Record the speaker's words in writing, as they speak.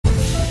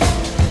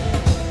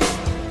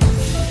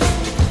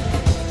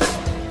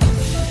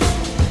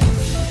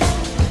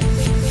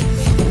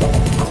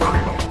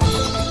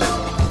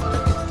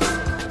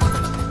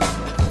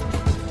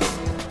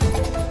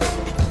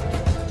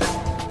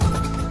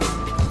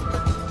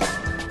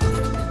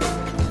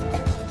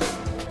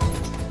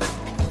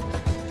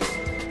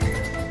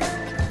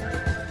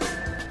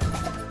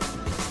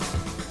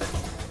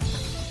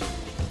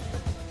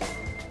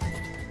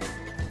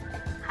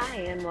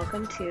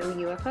welcome to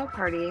UFO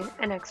Party,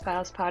 an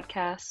X-Files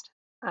podcast.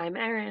 I'm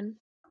Erin,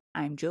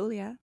 I'm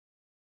Julia.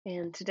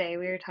 and today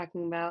we are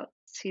talking about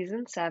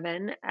Season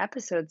 7,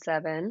 Episode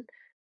 7,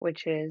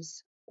 which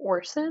is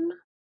Orson?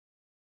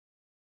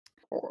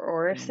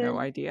 Or No Orison?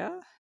 idea?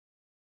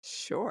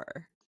 Sure.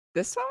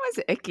 This one was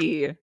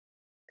icky.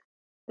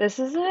 This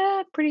is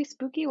a pretty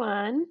spooky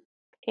one,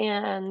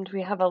 and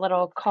we have a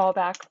little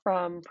callback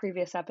from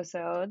previous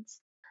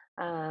episodes.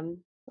 A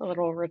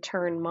little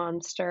return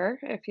monster,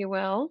 if you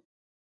will.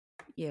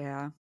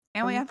 Yeah.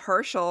 And we Um, have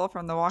Herschel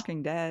from The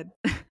Walking Dead.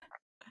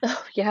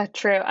 oh, yeah,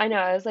 true. I know.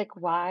 I was like,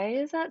 why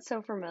is that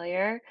so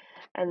familiar?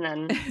 And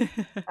then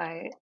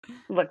I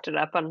looked it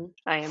up on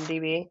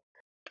IMDb.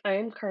 I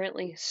am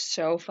currently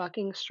so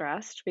fucking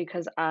stressed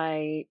because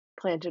I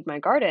planted my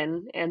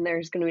garden and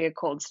there's going to be a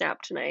cold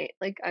snap tonight.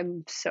 Like,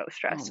 I'm so Oh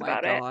stressed my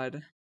about it.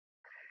 God.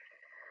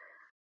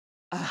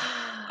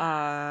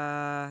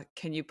 Ugh.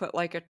 Can you put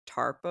like a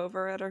tarp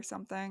over it or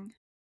something?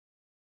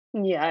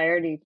 Yeah, I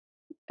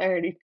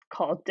already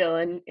called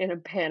Dylan in a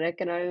panic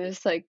and I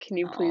was like, "Can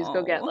you please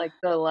go get Oh, like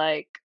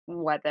the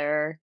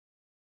weather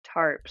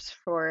tarps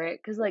for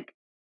it?" Cuz like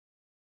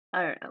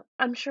I don't know.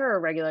 I'm sure a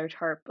regular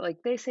tarp, like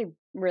they say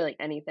really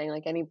anything,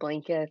 like any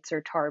blankets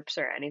or tarps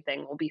or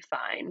anything will be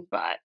fine,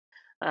 but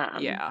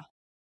um yeah.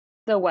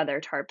 the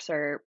weather tarps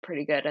are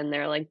pretty good and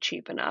they're like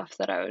cheap enough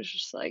that I was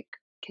just like,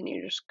 can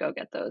you just go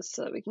get those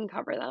so that we can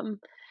cover them?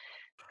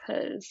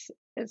 Because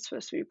it's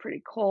supposed to be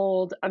pretty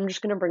cold. I'm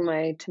just gonna bring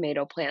my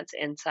tomato plants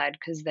inside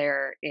because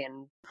they're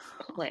in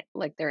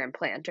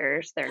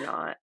planters. They're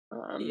not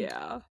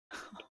Yeah.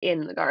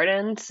 in the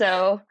garden.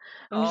 So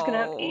I'm just gonna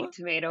have Oh, 8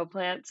 tomato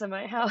plants in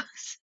my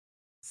house.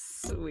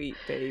 sweet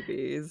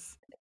babies.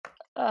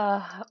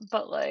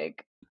 But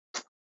like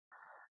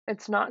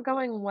it's not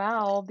going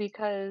well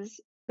because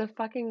the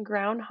fucking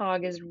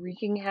groundhog is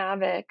wreaking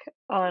havoc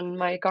on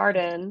my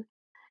garden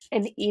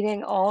and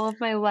eating all of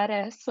my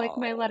lettuce. Like,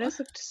 my Oh, lettuce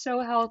looked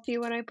so healthy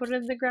when I put it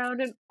in the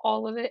ground, and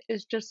all of it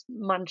is just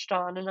munched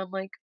on. And I'm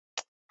like,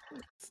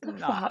 it's the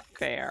not fuck,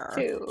 fair.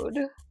 dude?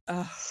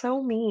 Ugh.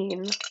 So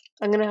mean.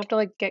 I'm gonna have to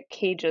like get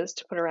cages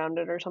to put around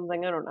it or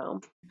something. I don't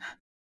know.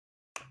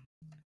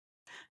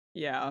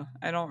 Yeah,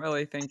 I don't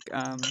really think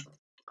I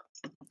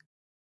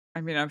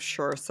mean, I'm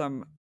sure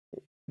some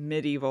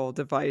medieval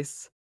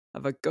device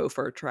of a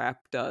gopher trap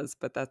does,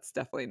 but that's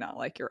definitely not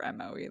like your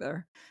MO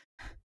either.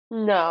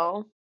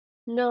 No.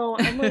 No,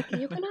 I'm like,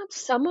 you can have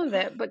some of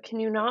it, but can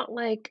you not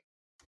like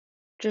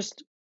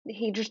just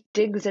he just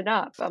digs it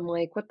up. I'm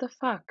like, what the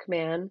fuck,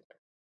 man?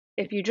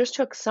 If you just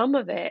took some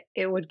of it,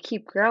 it would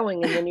keep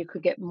growing and then you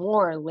could get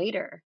more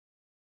later.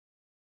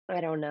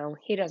 I don't know.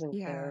 He doesn't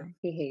Yeah, care.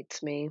 He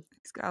hates me.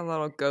 he's got a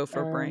little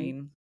gopher Um,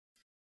 brain.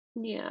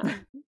 yeah,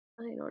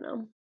 I don't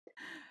know.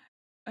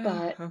 Oh,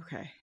 But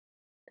okay.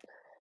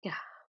 yeah,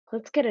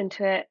 let's get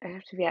into it. I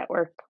have to be at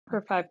work for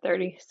Okay.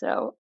 5:30,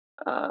 so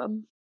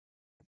um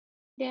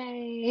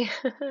yay.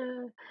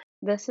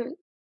 This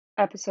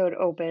episode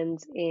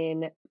opens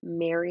in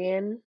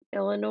Marion,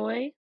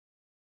 Illinois,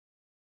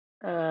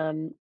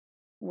 um,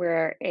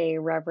 where a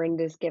reverend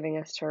is giving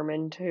a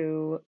sermon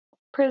to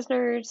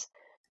prisoners,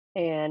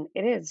 and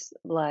it is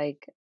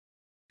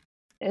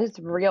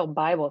real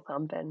Bible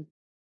thumping.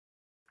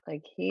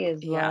 Like he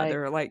is Yeah, like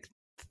they're like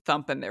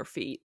thumping their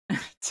feet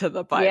to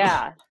the Bible.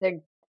 yeah,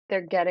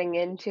 they're getting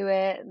into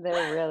it.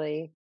 They're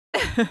really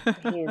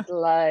he's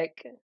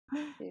like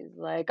he's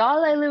like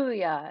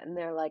 "Alleluia," and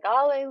they're like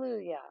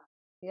 "Alleluia."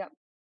 Yep,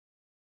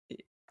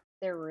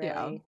 they're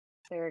Yeah,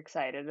 they're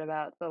excited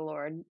about the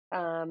Lord.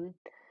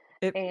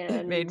 it made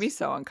And me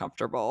so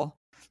uncomfortable.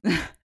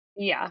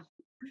 yeah,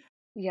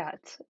 yeah,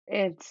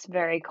 it's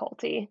very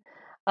culty.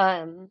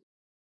 Um,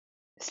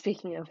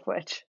 Speaking of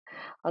which,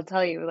 I'll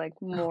tell you like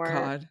Oh more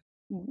God.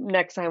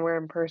 next time we're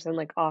in person,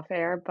 like off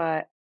air.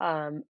 But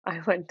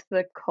I went to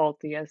the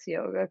cultiest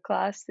yoga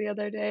class the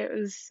other day. It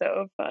was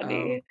so Oh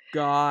funny.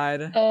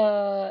 God.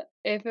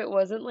 If it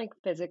wasn't like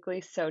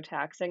physically so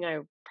taxing, I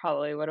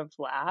probably would have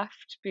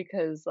laughed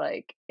because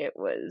like it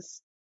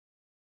was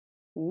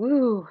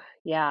woo,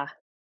 yeah.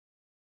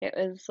 It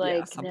was Yeah,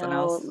 like something now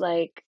else.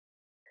 like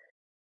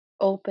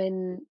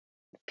open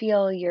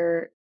feel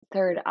your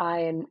third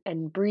eye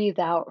and breathe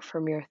out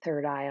from your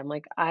third eye. I'm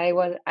like, I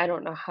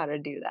don't know how to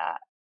do that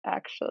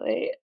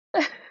actually.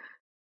 I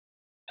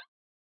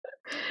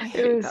It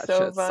hate was that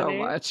so shit so funny.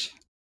 much.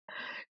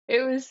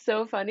 It was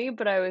so funny,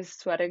 but I was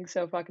sweating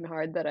so fucking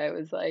hard that I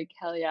was like,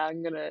 "Hell yeah,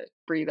 I'm gonna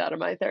breathe out of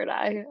my third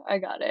eye. I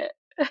got it."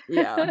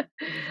 Yeah.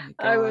 Oh my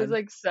I was, God.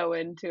 like, so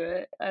into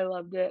it. I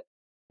loved it.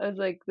 I was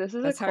like, "This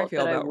is a That's how I cult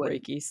feel that about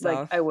Reiki I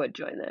stuff. would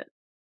join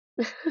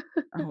it."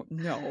 Oh,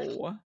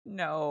 no.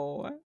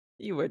 No,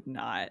 you would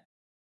not.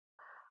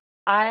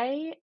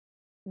 I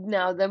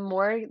now the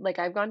more like,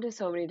 I've gone to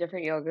so many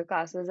different yoga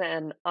classes,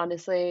 and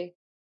honestly,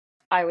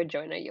 I would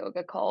join a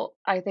yoga cult.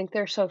 I think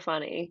they're so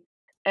funny,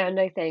 and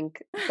I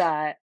think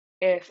that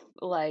if,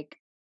 like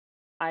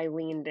I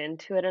leaned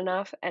into it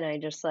enough and I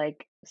just,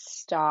 like,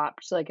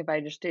 stopped. Like, if I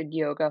just did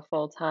yoga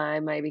full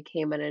time, I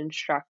became an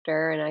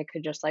instructor and I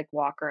could just, like,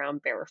 walk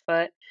around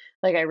barefoot.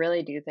 Like, I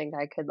really do think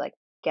I could, like,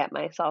 get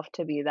myself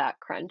to be that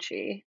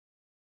crunchy.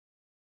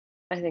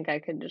 I think I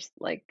could just,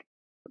 like,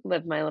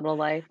 live my little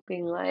life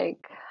being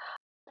like,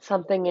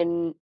 something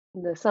in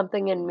the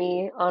something in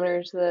me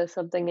honors the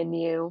something in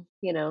you,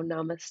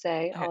 namaste,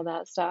 Eh, all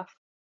that stuff.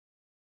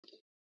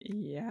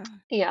 yeah,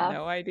 Yeah.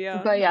 no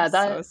idea. But I'm yeah,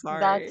 so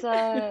that's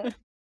sorry.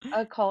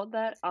 a cult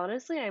that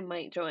honestly I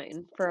might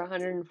join for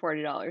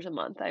 $140 a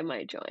month. I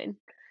might join.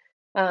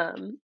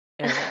 Um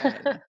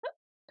Erin.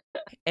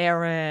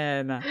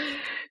 Erin,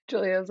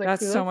 Julia was like,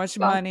 that's "Who so the much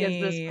fuck is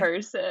this money.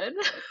 person?"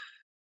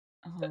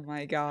 Oh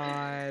my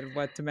god,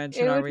 what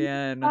dimension It are would we be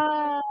in?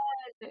 fun.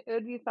 It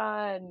would be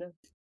fun.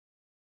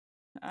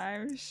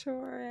 I'm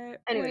sure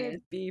it Anyways,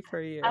 would be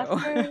for you.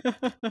 after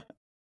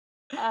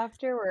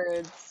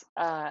afterwards,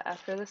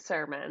 after the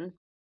sermon,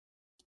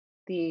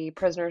 the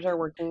prisoners are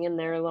working in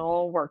their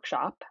little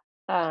workshop.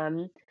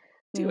 Um,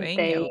 Doing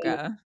they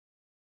yoga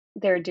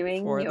they're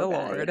doing for the yoga,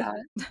 Lord.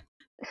 yeah.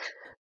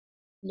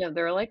 No,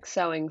 they're, like,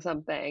 sewing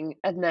something,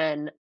 and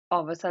then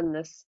all of a sudden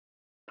this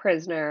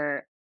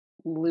prisoner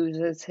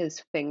loses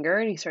his finger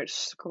and he starts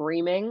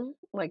screaming,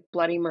 like,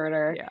 bloody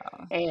murder, Yeah,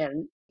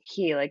 and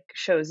he, like,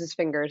 shows his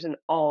fingers and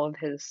all of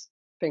his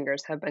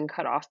fingers have been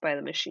cut off by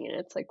the machine.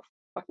 It's, like,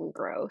 fucking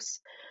gross.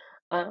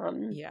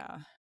 Um, yeah.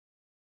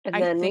 and I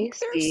then we think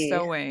they're see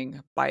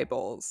sewing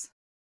Bibles.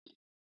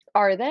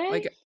 are they?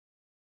 Like,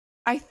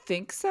 I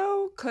think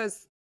so,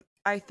 cause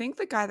I think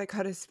the guy that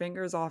cut his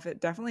fingers off,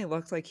 it definitely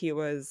looked like he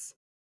was,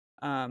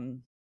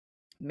 um,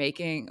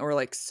 making or,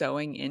 like,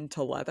 sewing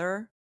into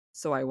leather,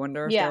 so I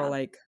wonder if they're, Yeah.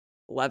 like,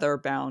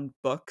 leather-bound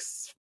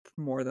books,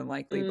 more than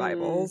likely Mm,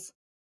 Bibles,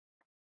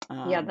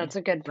 yeah, that's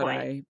a good but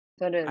point.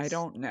 That I is.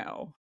 don't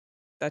know.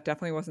 That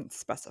definitely wasn't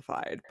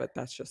specified, but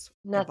that's just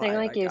the Nothing vibe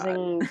like I got.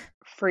 using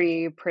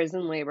free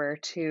prison labor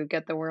to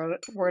get the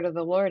word of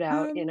the Lord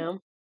out, you Um, know?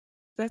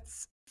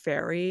 that's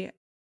very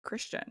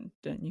Christian,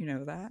 didn't you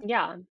know that?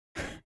 Yeah,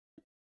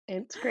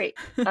 it's great.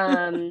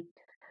 Um,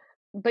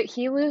 but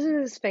he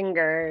loses his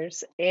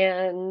fingers,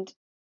 and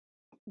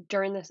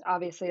during this,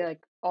 obviously,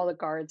 like, all the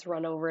guards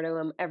run over to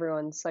him,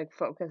 everyone's, like,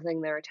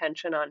 focusing their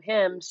attention on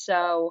him,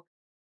 so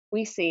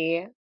we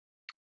see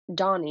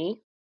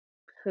Donnie,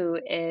 who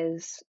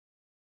is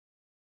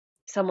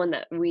someone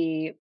that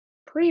we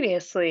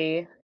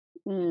previously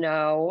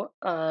know,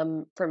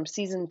 from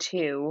season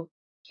 2.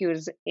 He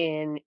was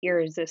in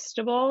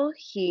Irresistible.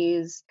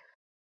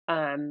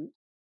 Um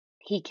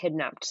he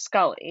kidnapped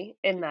Scully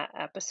in that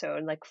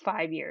episode, like,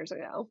 5 years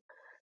ago.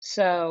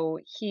 So,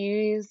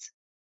 he's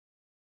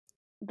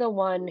the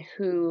one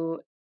who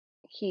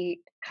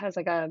he has,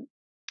 like, a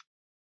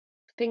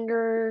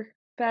finger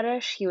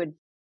fetish.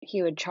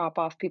 He would chop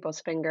off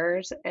people's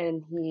fingers,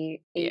 and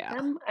he ate Yeah.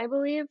 them, I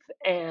believe,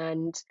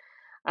 and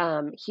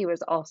he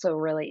was also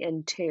really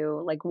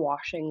into, like,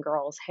 washing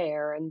girls'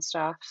 hair and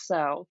stuff,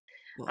 so,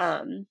 Ugh,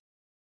 um,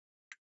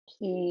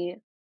 he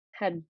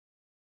had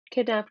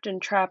kidnapped and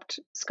trapped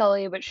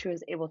Scully, but she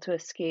was able to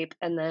escape,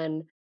 and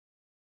then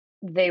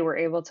they were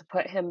able to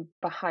put him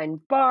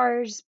behind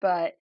bars,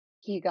 but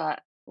he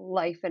got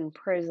life in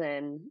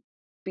prison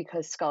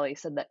because Scully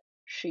said that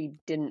she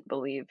didn't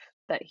believe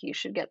that he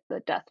should get the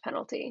death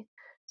penalty,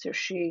 so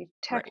she right.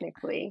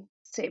 technically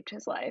saved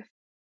his life.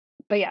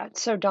 But yeah,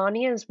 so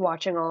Donnie is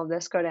watching all of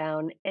this go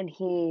down, and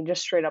he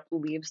just straight up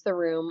leaves the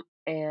room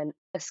and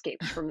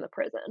escapes from the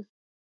prison.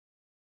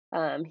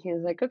 He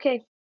was like,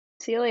 "Okay,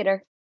 see you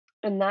later."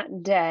 And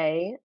that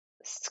day,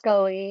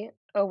 Scully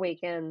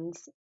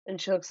awakens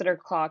and she looks at her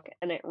clock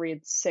and it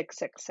reads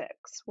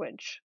 666,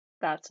 which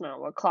that's not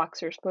what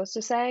clocks are supposed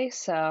to say.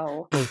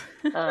 So,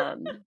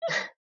 um,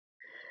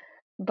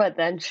 but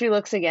then she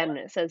looks again and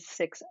it says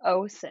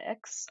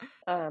 606,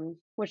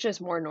 which is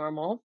more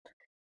normal.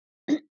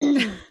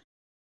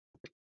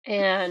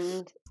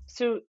 And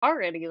so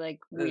already like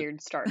Uh,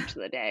 weird start to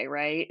the day,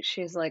 right?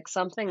 She's like,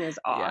 something is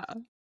off.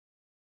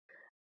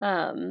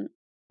 yeah. Um,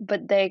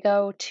 but they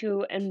go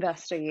to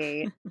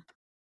investigate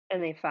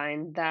and they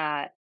find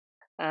that,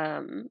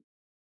 um,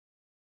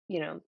 you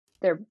know,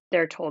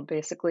 they're told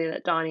basically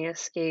that Donnie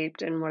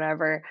escaped and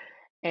whatever,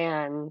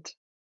 and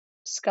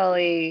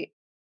Scully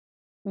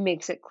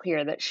makes it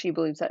clear that she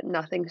believes that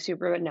nothing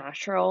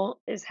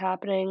supernatural is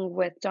happening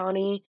with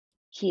Donnie.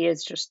 He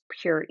is just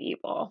pure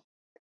evil.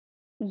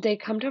 They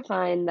come to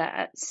find that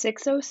at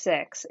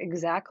 6:06,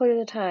 exactly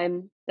the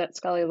time that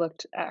Scully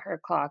looked at her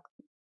clock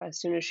as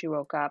soon as she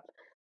woke up,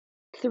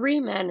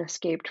 3 men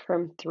escaped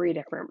from 3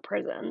 different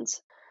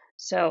prisons.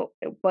 So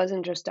it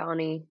wasn't just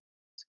Donnie,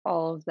 it's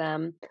all of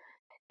them,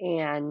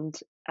 and,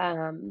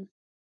 um,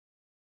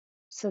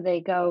 so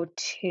they go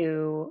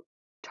to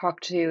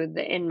talk to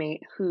the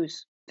inmate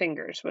whose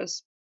fingers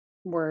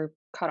were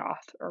cut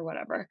off or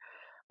whatever,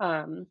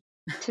 um,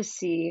 to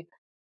see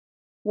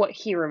what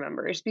he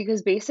remembers,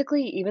 because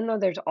basically, even though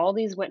there's all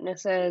these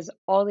witnesses,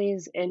 all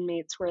these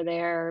inmates were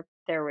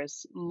there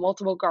was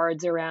multiple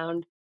guards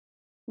around,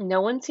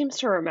 no one seems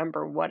to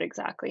remember what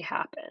exactly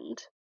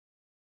happened,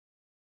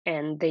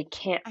 and they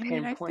can't I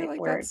mean, I feel pinpoint like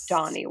where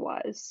Donnie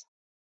was.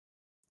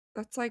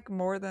 that's, like,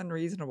 more than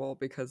reasonable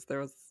because there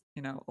was,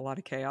 a lot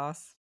of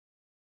chaos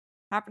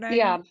happening.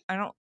 Yeah,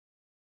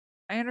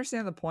 I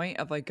understand the point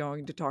of, like,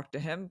 going to talk to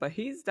him, but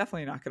he's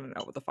definitely not gonna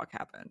know what the fuck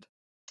happened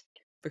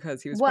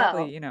because he was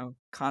probably, well,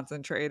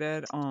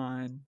 concentrated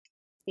on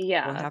what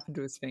yeah. happened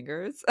to his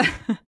fingers.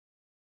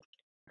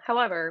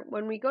 However,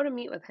 when we go to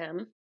meet with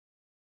him,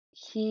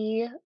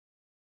 he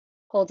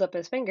holds up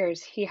his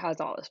fingers, he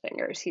has all his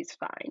fingers, he's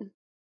fine.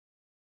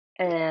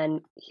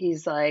 And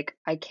he's like,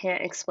 "I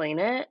can't explain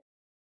it,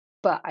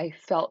 but I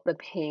felt the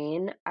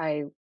pain.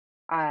 I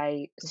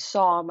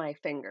saw my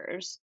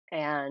fingers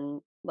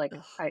and like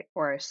Ugh,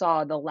 I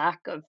saw the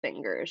lack of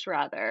fingers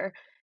rather,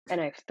 and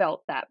I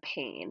felt that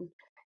pain.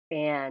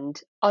 And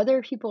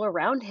other people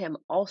around him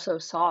also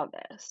saw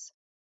this.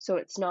 So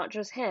it's not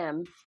just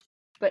him,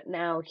 but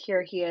now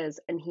here he is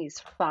and he's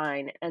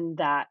fine and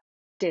that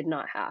did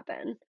not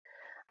happen."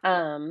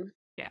 Um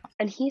yeah.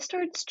 and he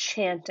starts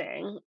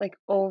chanting, like,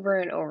 over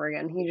and over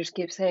again. He just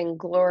keeps saying,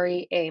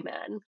 "Glory,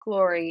 amen.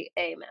 Glory,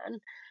 amen."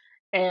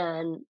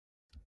 And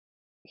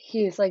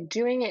he's, like,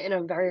 doing it in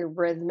a very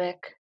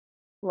rhythmic,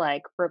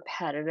 like,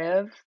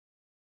 repetitive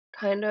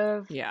kind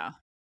of. Yeah.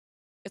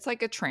 It's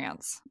like a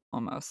trance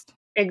almost.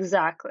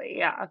 Exactly,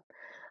 yeah.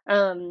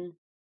 Um,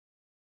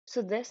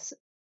 so this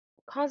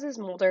causes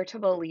Mulder to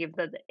believe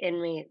that the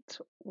inmates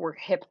were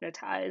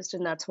hypnotized,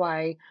 and that's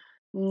why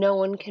no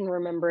one can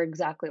remember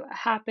exactly what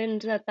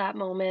happened at that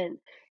moment,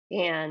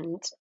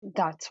 and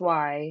that's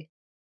why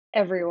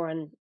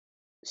everyone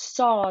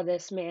saw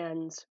this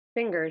man's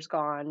fingers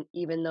gone,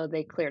 even though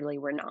they clearly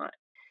were not.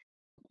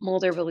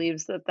 Mulder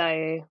believes that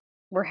they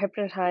were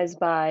hypnotized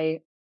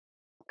by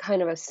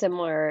kind of a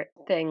similar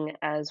thing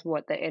as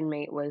what the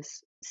inmate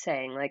was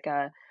saying, like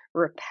a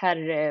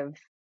repetitive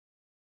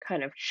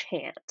kind of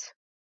chant.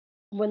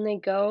 When they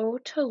go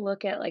to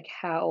look at like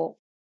how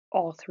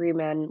all three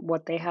men,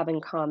 what they have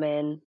in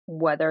common,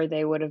 whether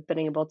they would have been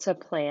able to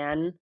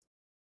plan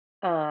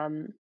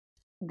um,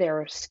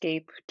 their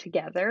escape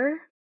together,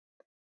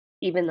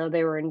 even though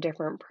they were in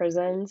different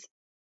prisons,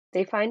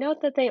 they find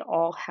out that they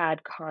all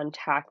had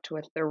contact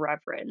with the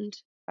Reverend,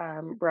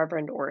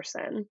 Reverend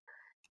Orson,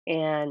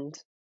 and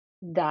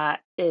that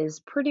is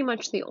pretty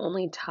much the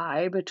only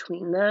tie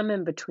between them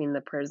and between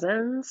the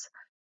prisons.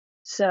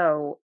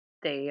 So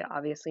they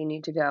obviously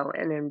need to go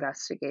and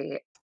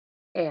investigate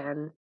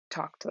and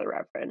talk to the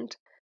Reverend.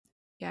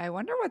 Yeah, I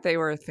wonder what they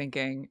were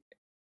thinking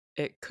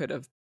it could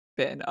have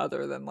been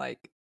other than,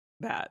 like,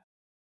 that.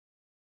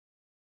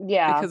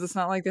 Yeah. Because it's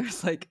not like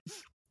there's, like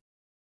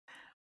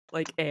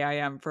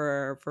AIM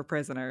for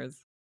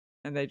prisoners,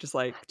 and they just,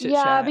 like, chit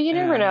Yeah, but chat you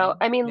never know. and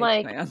I mean, make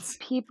like, plans.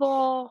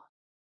 people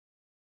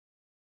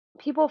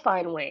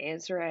find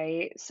ways,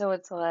 right? So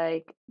it's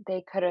like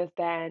they could have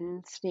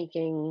been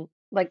sneaking,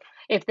 like,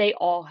 if they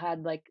all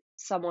had like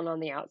someone on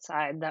the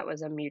outside that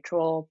was a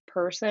mutual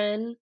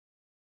person,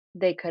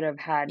 they could have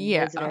had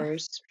Yeah.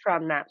 visitors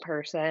from that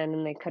person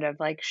and they could have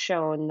like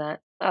shown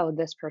that, oh,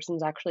 this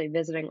person's actually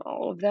visiting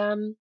all of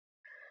them.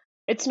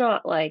 It's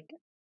not like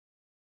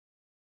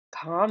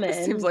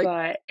This seems common, like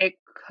but it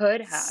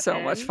could so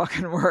much happen.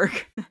 fucking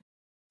work.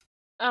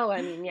 Oh,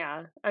 I mean,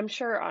 yeah. I'm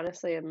sure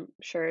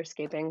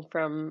escaping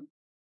from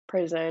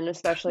prison,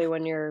 especially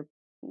when you're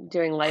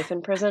doing life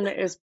in prison,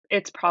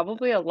 it's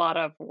probably a lot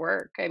of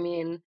work. I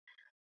mean,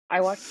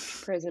 I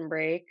watched Prison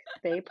Break.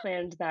 They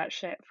planned that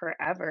shit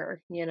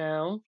forever, you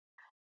know?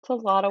 It's a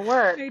lot of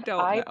work. I don't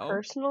I know. I did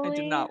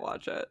personally not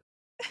watch it.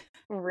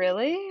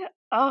 really?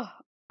 Oh,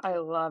 I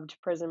loved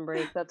Prison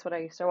Break. That's what I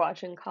used to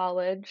watch in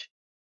college.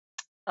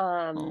 Oh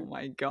Um,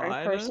 my I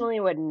god. personally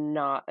would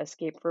not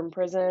escape from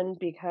prison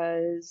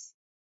because,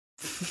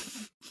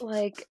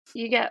 like,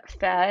 you get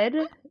fed.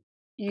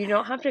 You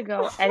don't have to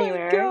go Oh my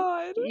anywhere.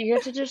 god. You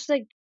get to just,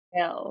 like,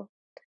 chill,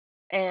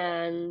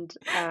 and,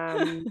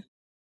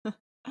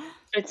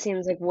 it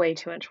seems like way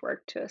too much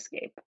work to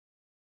escape,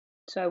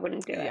 so I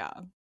wouldn't do it. Yeah.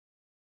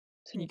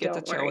 So You get to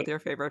don't chill with worry. your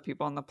favorite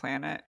people on the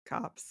planet,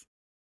 cops.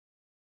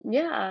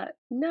 Yeah.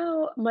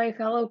 No, my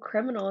fellow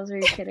criminals, are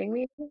you kidding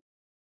me?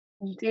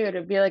 Dude,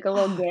 it'd be like a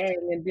little Ah,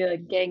 gang, it'd be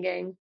like gang,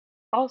 gang.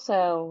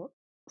 Also,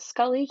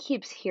 Scully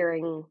keeps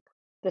hearing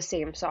the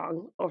same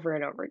song over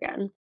and over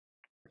again.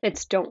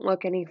 It's "Don't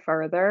Look Any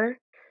Further,"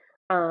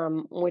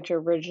 which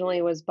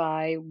originally was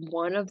by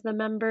one of the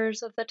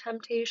members of The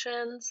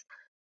Temptations,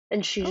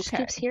 and she just okay.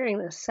 keeps hearing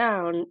this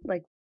sound,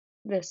 like,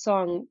 this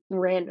song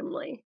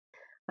randomly,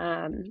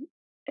 um,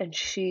 and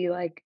she,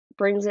 like,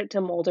 brings it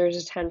to Mulder's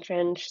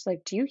attention. She's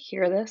like, "Do you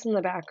hear this in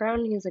the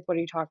background?" He's like, "What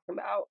are you talking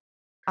about?"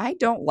 I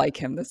don't like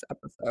him this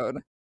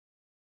episode.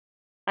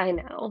 I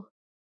know.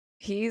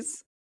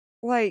 He's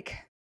like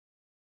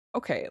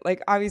okay,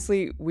 like,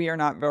 obviously, we are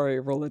not very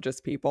religious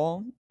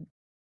people,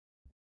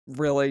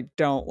 really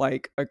don't,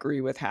 like, agree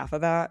with half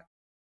of that,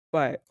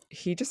 but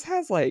he just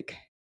has, like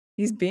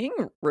he's being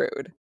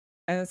rude,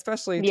 and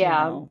especially to,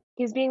 Yeah,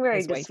 he's being very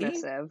his wifey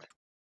dismissive.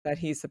 that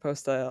he's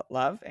supposed to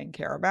love and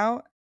care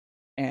about.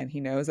 and he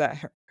knows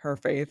that her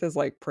faith is,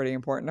 like, pretty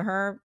important to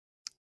her.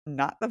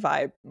 Not the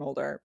vibe,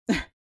 Mulder.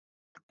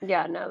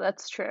 Yeah, no,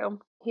 that's true.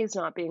 He's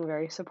not being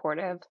very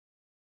supportive.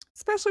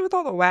 Especially with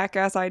all the whack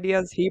ass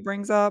ideas he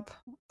brings up.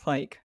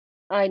 Like,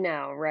 I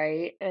know,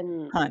 right?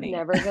 And honey.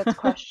 never gets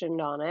questioned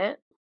on it.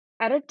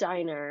 At a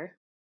diner,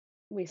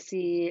 we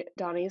see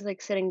Donnie's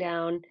like sitting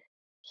down.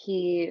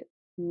 He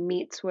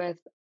meets with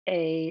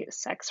a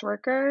sex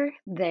worker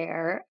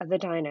there at the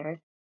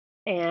diner,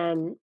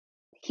 and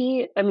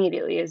he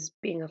immediately is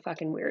being a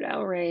fucking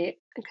weirdo, right?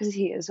 Because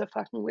he is a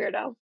fucking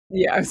weirdo.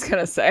 Yeah, I was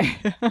gonna say.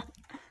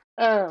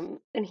 And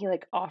he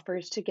like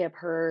offers to give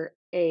her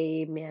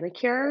a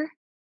manicure.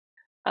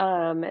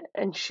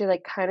 And she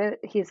like kind of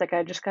he's like,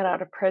 I just got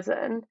out of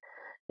prison.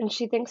 And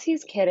she thinks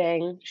he's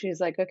kidding. She's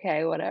like,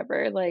 okay,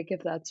 whatever, like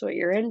if that's what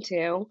you're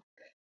into.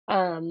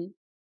 Um,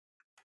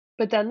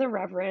 but then the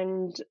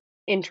Reverend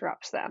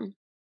interrupts them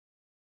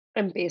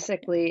and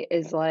basically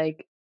is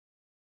like,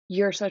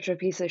 you're such a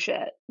piece of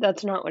shit.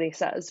 That's not what he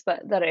says,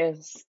 but that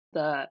is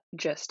the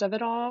gist of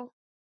it all.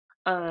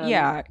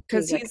 Yeah,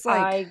 because He's like, he's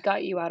like I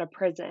got you out of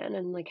prison,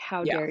 and like,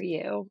 how yeah, dare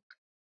you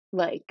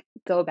like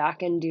go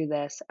back and do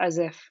this as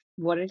if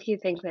what did he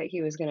think that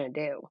he was gonna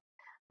do?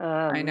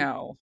 I Um,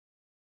 know.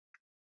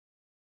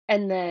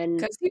 and then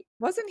 'Cause he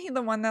wasn't he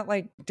the one that,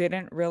 like,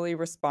 didn't really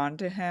respond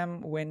to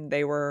him when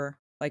they were,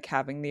 like,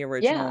 having the yeah,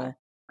 original,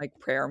 like,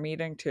 prayer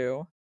meeting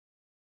too?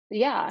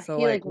 yeah, So,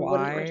 he like, like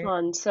wouldn't why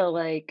respond. So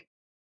like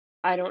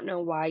I don't know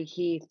why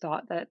he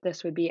thought that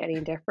this would be any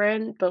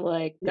different, but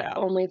like the yeah,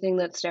 only thing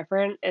that's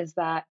different is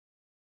that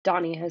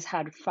Donnie has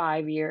had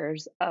 5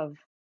 years of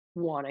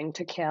wanting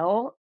to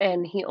kill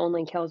and he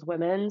only kills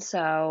women,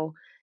 so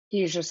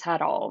he's just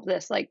had all of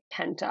this like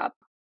pent up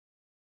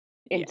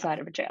yeah, inside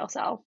of a jail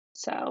cell.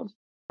 So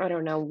I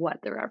don't know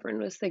what the Reverend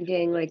was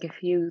thinking. Like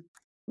if you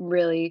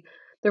really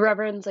the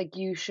Reverend's like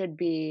you should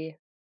be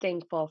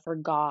thankful for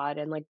God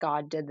and like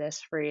God did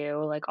this for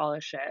you, like all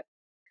this shit.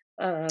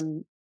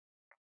 Um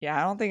yeah,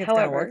 I don't think it's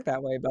gonna work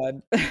However, that way,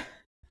 bud.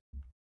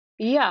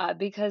 yeah,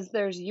 because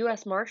there's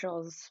US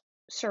Marshals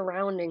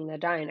surrounding the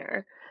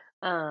diner.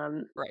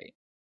 Um, Right.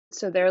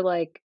 so they're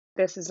like,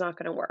 this is not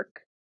gonna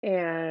work.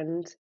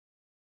 And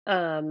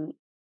um,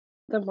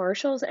 the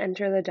marshals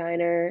enter the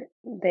diner,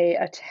 they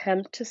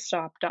attempt to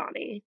stop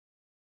Donnie,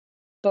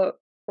 but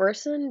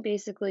Orson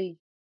basically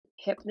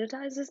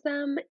hypnotizes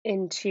them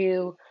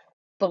into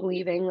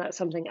believing that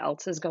something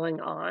else is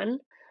going on.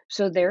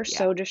 So they're Yeah.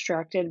 so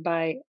distracted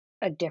by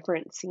a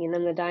different scene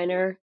in the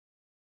diner.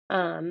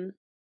 Um,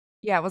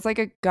 Yeah, it was like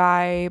a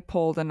guy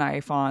pulled a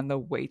knife on the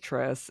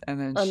waitress, and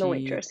then on the she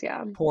waitress,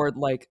 yeah. poured,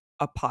 like,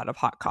 a pot of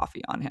hot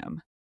coffee on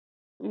him.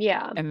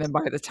 Yeah. And then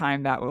by the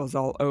time that was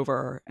all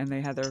over and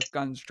they had their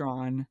guns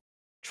drawn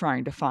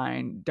trying to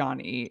find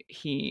Donnie,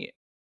 he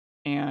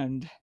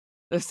and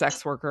the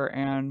sex worker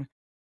and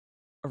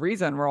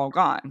Orison were all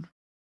gone.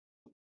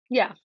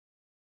 Yeah.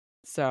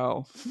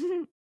 So,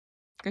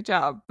 good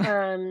job.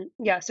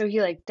 Yeah, so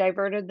he like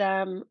diverted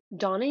them.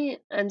 Donnie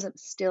ends up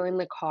stealing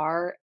the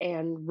car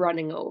and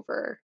running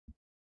over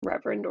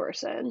Reverend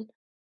Orson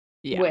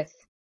Yeah. with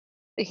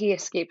he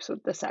escapes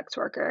with the sex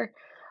worker.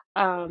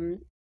 Um,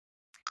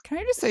 Can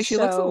I just say she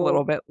looks a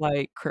little so bit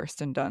like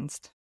Kirsten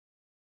Dunst?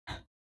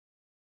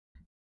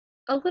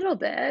 a little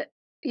bit.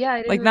 Yeah, I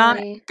didn't Like, not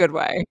really good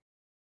way.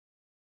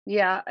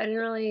 yeah, I didn't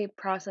really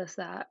process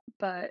that,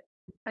 but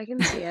I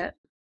can see it.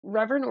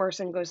 Reverend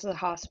Orson goes to the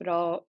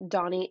hospital.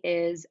 Donnie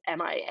is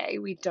MIA.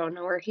 We don't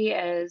know where he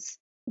is.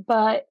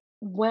 But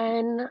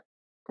when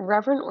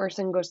Reverend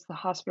Orson goes to the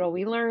hospital,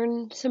 we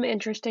learn some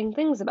interesting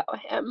things about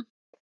him.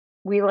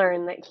 We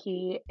learn that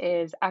he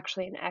is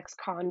actually an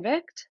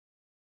ex-convict,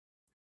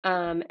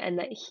 and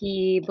that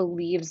he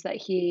believes that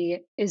he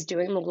is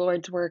doing the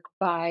Lord's work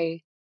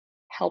by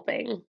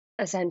helping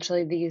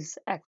essentially these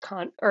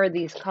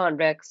these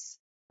convicts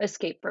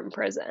escape from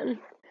prison.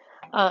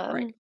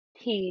 Right. Um,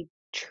 he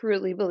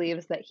truly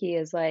believes that he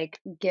is like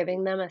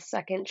giving them a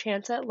second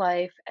chance at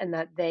life and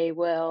that they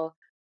will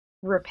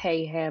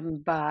repay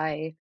him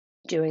by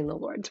doing the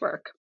Lord's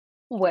work,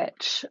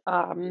 which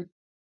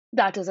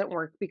that doesn't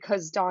work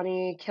because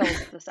Donnie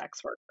kills the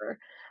sex worker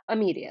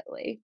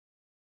immediately.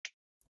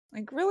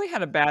 Like, really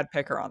had a bad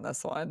picker on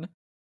this one.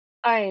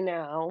 I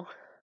know.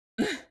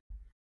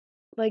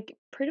 Like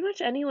pretty much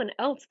anyone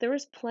else, there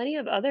was plenty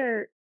of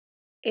other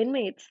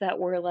inmates that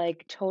were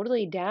like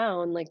totally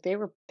down. Like they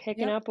were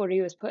picking Yep. up what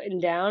he was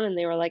putting down and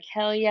they were like,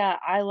 hell yeah,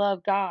 I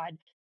love God.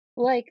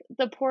 Like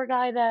the poor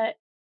guy that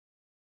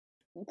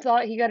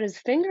thought he got his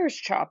fingers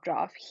chopped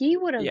off, he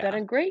would have been Yeah.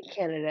 a great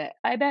candidate.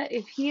 I bet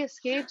if he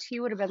escaped, he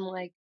would have been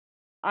like,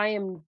 I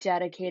am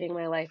dedicating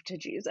my life to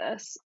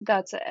Jesus.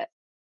 That's it.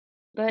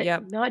 But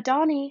Yep. not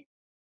Donnie.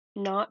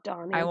 Not I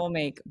Donnie. will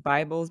make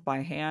Bibles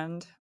by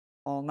hand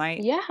all night,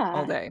 all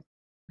Yeah, day,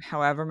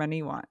 however many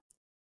you want.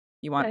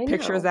 You want I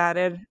pictures know.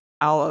 added?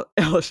 I'll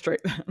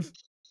illustrate them.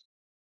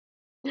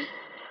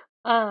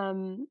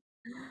 Um,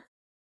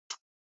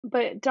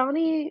 but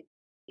Donnie,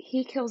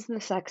 he kills the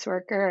sex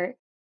worker.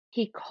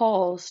 He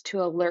calls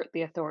to alert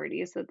the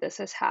authorities that this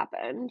has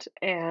happened.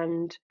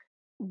 And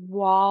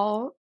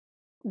while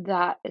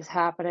that is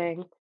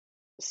happening,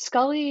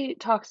 Scully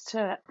talks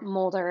to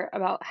Mulder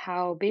about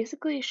how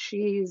basically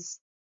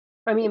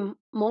I mean,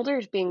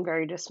 Mulder's being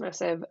very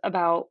dismissive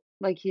about,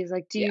 like, he's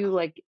like, Yeah.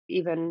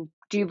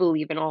 do you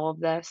believe in all of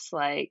this?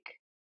 Like,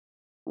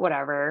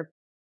 whatever.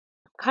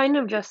 Kind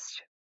of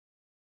just,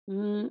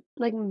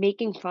 like,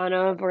 making fun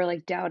of or,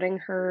 like, doubting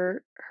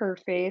her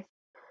faith,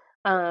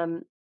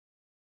 um,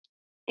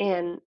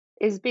 and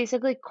is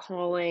basically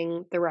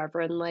calling the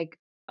Reverend, like,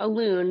 a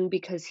loon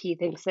because he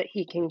thinks that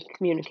he can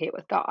communicate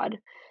with God.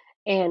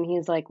 And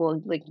he's like,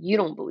 "Well, like, you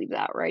don't believe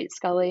that, right,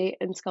 Scully?"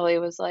 And Scully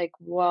was like,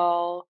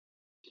 "Well,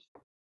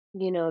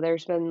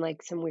 there's been,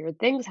 like, some weird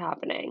things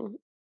happening,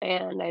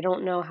 and I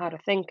don't know how to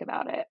think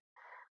about it."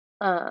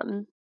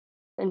 Um,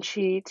 and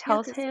she Yeah,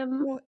 tells because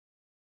him. well,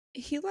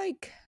 he,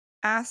 like,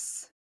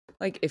 asks,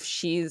 like, if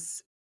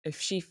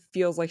she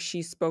feels like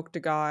she spoke to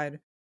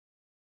God,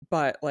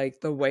 but,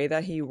 like, the way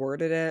that he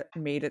worded it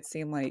made it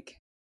seem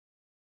like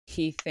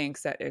he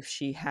thinks that if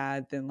she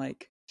had, then,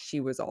 like,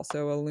 she was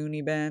also a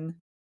loony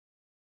bin,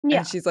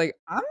 and Yeah, she's like,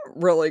 "I'm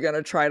really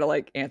gonna try to,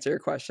 like, answer your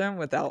question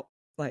without,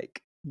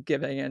 like,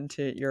 giving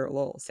into your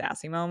little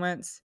sassy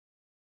moments."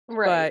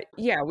 right. But,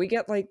 yeah, we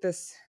get, like,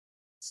 this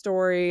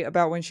story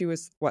about when she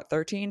was, what,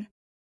 13?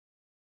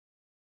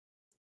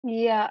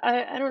 Yeah,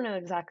 I don't know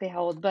exactly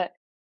how old, but,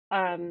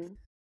 um,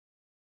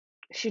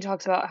 she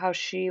talks about how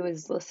she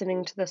was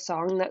listening to the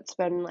song that's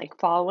been, like,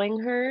 following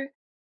her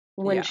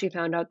when Yeah, she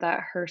found out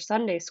that her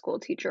Sunday school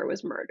teacher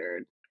was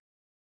murdered.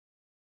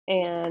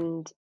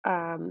 And,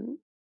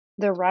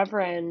 the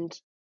Reverend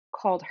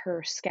called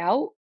her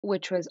Scout,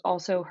 which was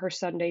also her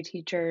Sunday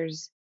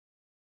teacher's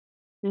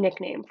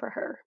nickname for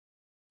her.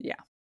 yeah.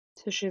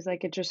 So she's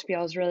like, "It just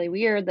feels really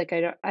weird, like,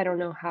 I don't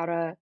know how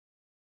to,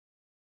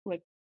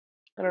 like,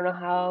 I don't know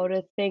how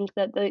to think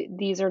that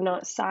these are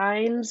not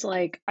signs,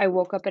 like, I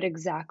woke up at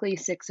exactly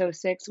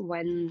 6:06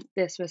 when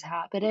this was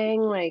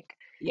happening, like,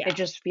 it Yeah,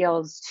 just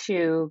feels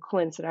too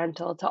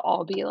coincidental to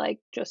all be,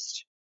 like,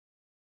 just,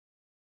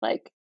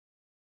 like,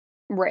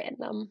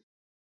 random,"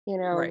 you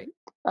know? right.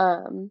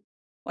 Um,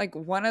 Like,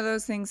 one of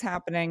those things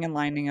happening and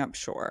lining up,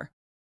 sure,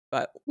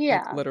 but,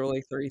 like, yeah,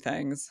 literally 3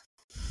 things.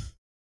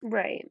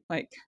 right.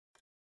 Like,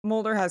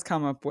 Mulder has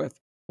come up with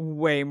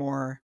way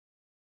more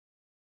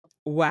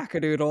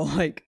wackadoodle,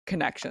 like,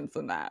 connections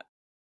than that.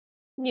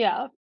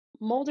 Yeah.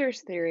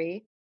 Mulder's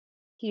theory,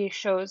 he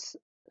shows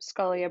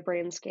Scully a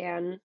brain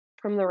scan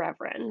from the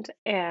Reverend,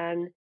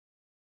 and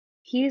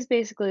he's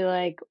basically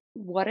like,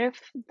 what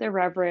if the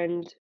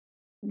Reverend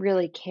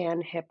really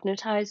can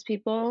hypnotize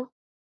people?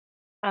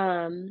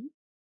 Um,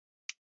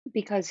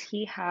 because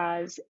he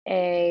has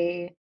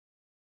a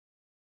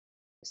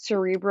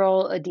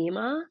cerebral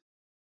edema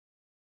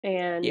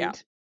Yeah,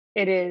 and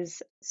it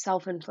is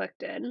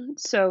self-inflicted.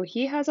 So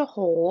he has a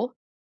hole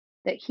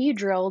that he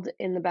drilled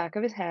in the back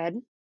of his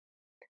head.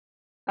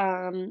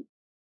 Um,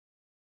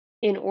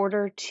 in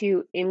order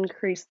to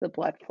increase the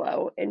blood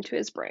flow into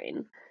his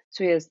brain.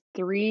 So he has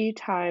 3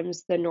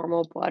 times the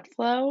normal blood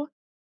flow,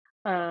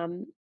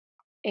 um,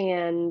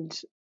 and,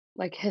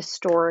 like,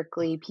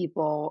 historically,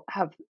 people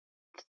have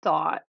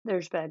thought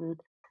there's been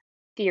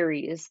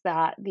theories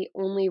that the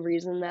only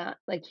reason that,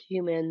 like,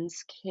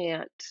 humans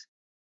can't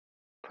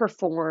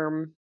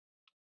perform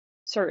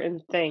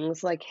certain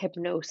things like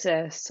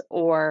hypnosis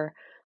or,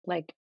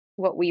 like,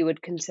 what we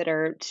would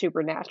consider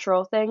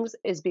supernatural things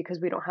is because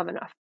we don't have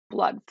enough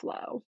blood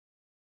flow.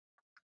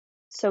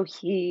 So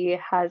he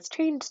has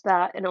changed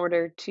that in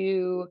order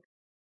to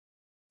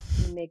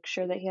make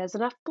sure that he has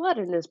enough blood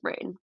in his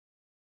brain.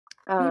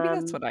 maybe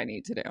that's Um, what I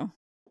need to do.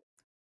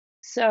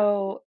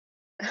 so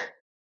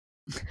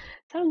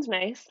sounds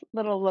nice,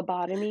 little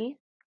lobotomy.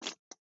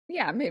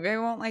 Yeah, maybe I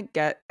won't, like,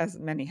 get as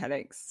many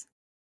headaches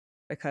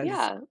because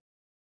Yeah,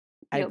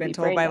 I've you'll been be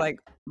told brain by, dead. like,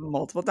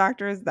 multiple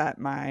doctors that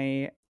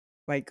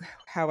like,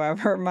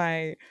 however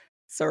my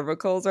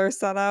cervicals are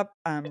set up,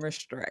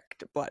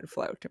 restrict blood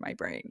flow to my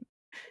brain,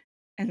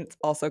 and it's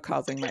also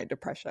causing my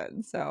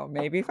depression, so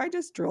maybe if I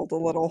just drilled a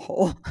little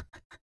hole,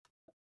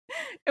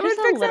 it would Just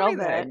a fix little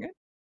bit. everything.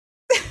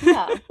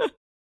 Yeah.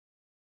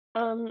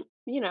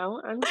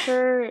 I'm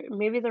sure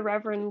maybe the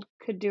Reverend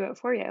could do it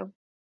for you.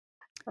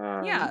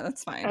 Yeah, Um,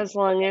 that's fine. as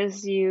long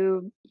as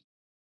you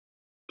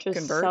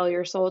just Convert? sell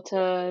your soul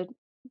to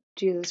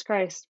Jesus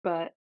Christ,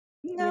 but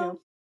you know.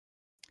 No.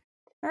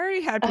 I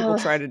already had people Uh,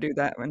 try to do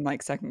that in,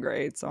 like, 2nd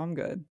grade, so I'm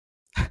good.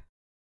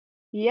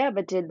 yeah,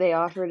 but did they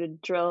offer to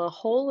drill a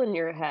hole in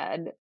your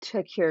head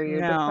to cure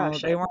your No,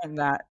 they depression? weren't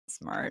that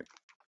smart.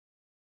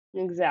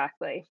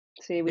 Exactly.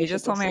 See, we They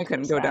should just told me I listen to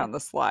couldn't this go guy. down the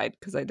slide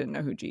because I didn't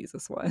know who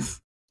Jesus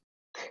was.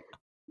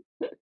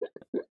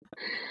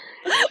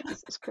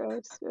 Jesus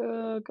Christ.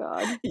 Oh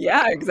God.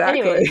 Yeah,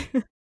 exactly. Anyways,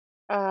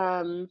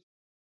 um,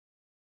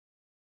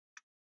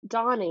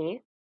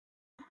 Donnie,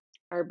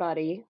 our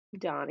buddy,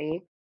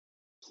 Donnie,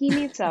 he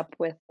meets up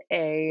with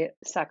a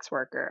sex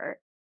worker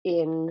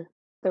in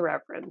the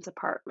Reverend's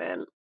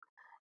apartment.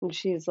 And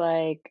she's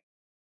like,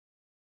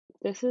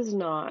 "This is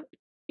not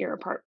your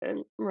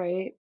apartment,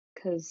 right?"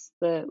 because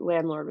the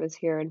landlord was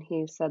here and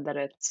he said that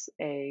it's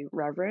a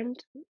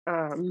reverend,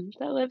 that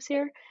lives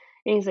here,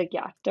 and he's like,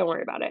 "Yeah, don't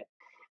worry about it."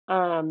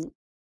 Um,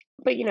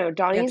 but,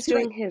 Yeah, 'cause Donnie's he,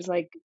 like, doing his,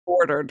 like.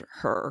 ordered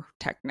her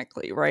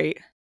technically, right?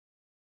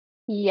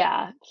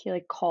 Yeah, he,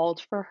 like,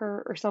 called for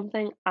her or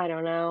something, I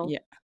don't know. Yeah.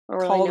 I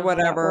don't really Called know how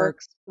that whatever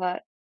works,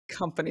 but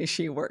company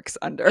she works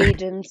under.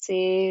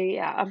 agency,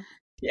 yeah,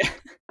 Yeah.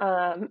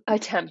 a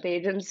temp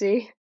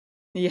agency.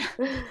 Yeah.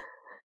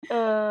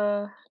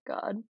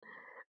 God.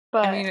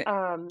 I But, mean,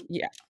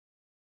 yeah.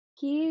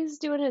 he's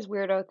doing his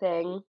weirdo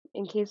thing,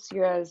 in case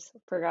you guys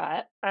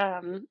forgot,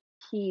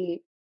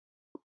 he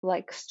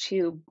likes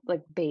to,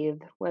 like,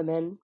 bathe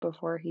women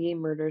before he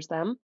murders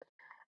them,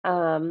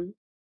 um,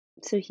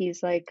 so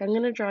he's like, "I'm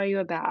gonna draw you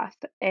a bath,"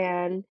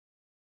 and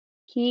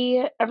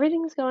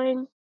everything's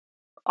going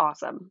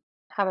awesome,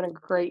 having a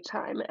great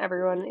time,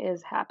 everyone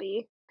is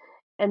happy,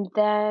 and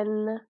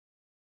then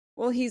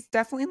Well, he's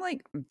definitely,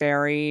 like,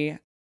 very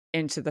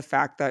into the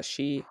fact that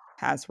she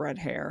has red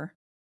hair,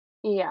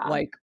 yeah,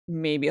 like,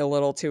 maybe a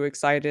little too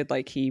excited,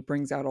 like, he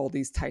brings out all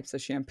these types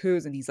of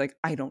shampoos, and he's like,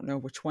 "I don't know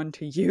which one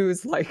to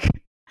use," like,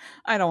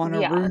 "I don't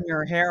wanna yeah, ruin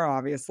your hair,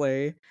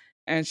 obviously,"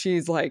 and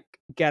she's, like,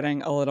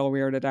 getting a little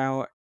weirded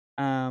out,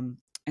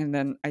 and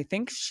then I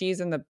think she's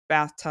in the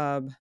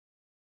bathtub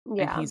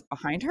and yeah, he's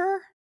behind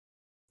her,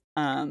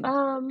 um,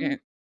 um, and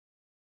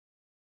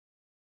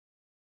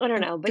I don't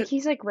and know, but 'cau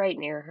he's, like, right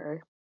near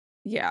her.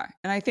 yeah,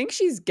 and I think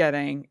she's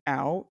getting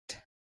out,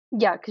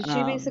 Yeah, because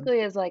she um basically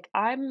is like,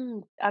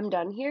 "I'm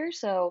done here,"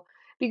 so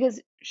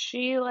because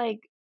she's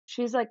like,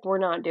 "We're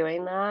not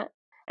doing that,"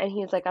 and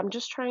he's like, "I'm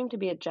just trying to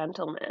be a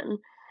gentleman,"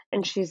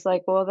 and she's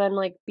like, "Well, then,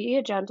 like, be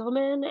a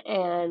gentleman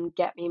and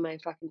get me my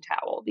fucking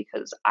towel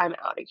because I'm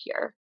out of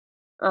here."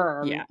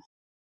 yeah, Um,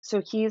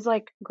 so he's,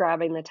 like,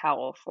 grabbing the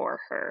towel for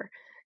her,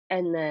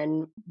 and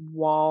then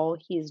while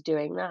he's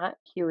doing that,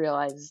 he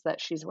realizes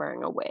that she's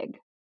wearing a wig,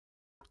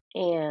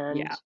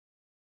 and yeah.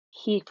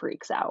 he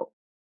freaks out.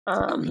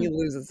 Oh, he Um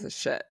loses his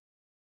shit.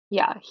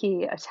 Yeah,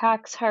 he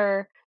attacks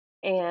her,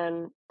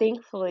 and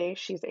thankfully,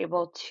 she's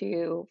able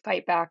to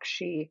fight back.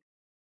 She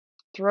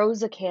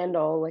throws a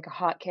candle, like a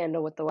hot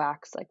candle with the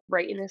wax, like,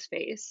 right in his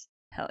face,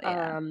 Hell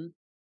yeah. um,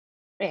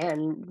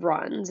 and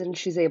runs, and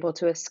she's able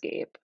to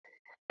escape.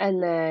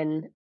 And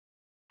then,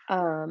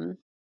 um,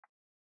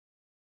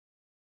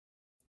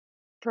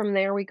 from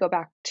there, we go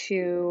back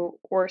to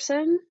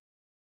Orson,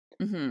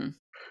 Mhm.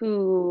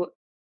 who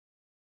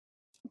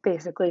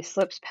basically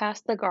slips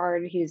past the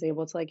guard. He's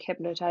able to, like,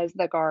 hypnotize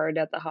the guard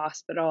at the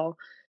hospital,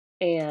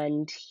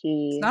 and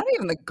It's he. not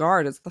even the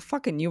guard, it's the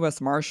fucking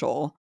US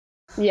Marshal.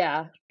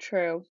 Yeah,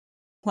 true.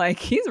 Like,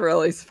 he's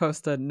really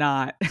supposed to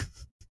not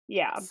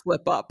Yeah.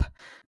 slip up.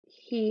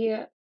 He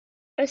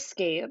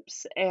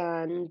escapes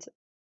and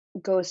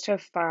goes to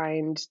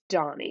find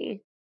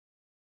Donnie,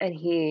 and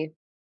he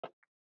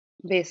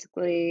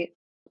basically,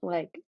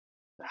 like,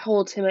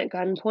 holds him at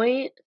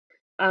gunpoint,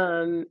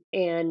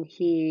 and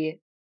he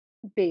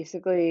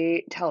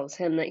basically tells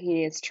him that he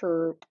needs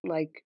to,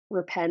 like,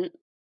 repent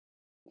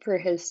for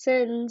his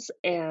sins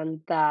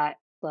and that,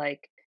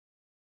 like,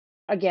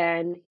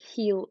 again,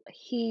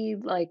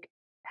 like,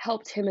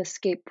 helped him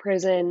escape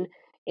prison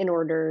in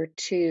order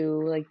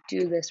to, like,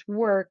 do this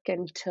work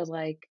and to,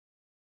 like,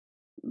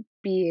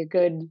 be a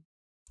good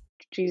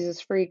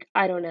Jesus freak,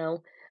 I don't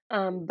know.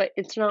 But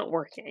it's not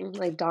working.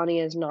 Like, Donnie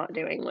is not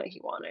doing what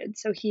he wanted.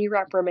 So he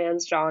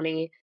reprimands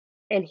Johnny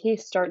and he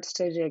starts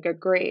to dig a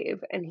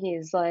grave. And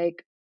he's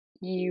like,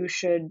 "You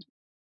should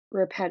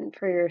repent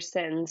for your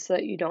sins so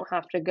that you don't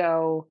have to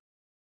go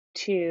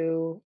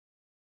to,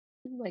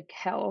 like,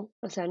 hell,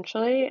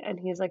 essentially." And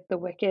he's like, "The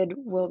wicked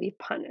will be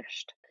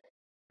punished."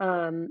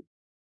 Um,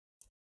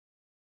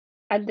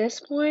 at this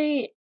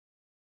point,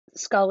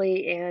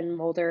 Scully and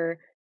Mulder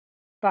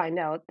find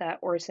out that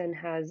Orson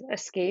has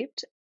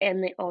escaped,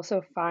 and they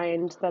also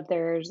find that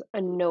there's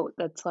a note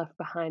that's left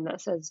behind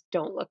that says,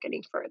 "Don't look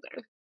any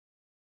further."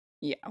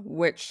 Yeah,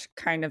 which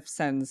kind of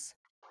sends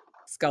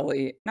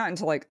Scully not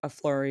into, like, a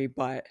flurry,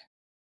 but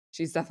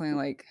she's definitely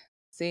like,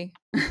 "See?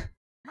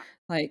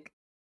 Like,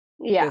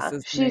 this Yeah,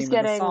 is the she's name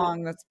of the getting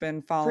song that's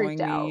been freaked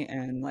following out. me,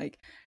 and, like,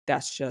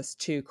 that's just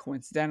too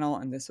coincidental,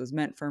 and this was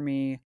meant for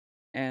me."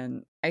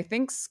 And I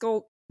think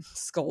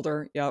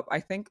Scolder, yep, I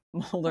think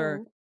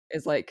Mulder Mhm.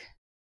 is, like,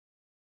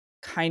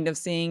 kind of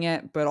seeing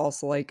it, but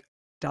also, like,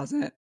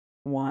 doesn't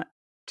want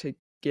to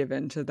give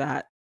into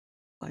that,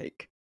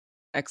 like,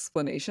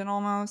 explanation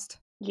almost.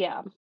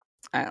 Yeah,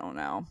 I don't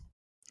know.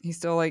 He's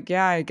still like,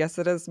 "Yeah, I guess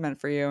it is meant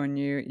for you, and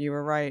you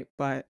were right,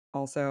 but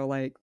also,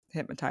 like,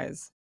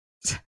 hypnotize."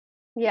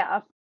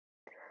 yeah.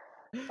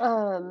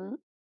 Um,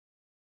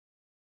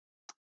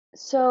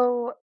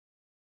 so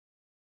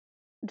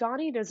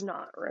Donnie does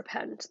not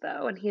repent,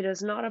 though, and he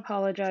does not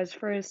apologize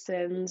for his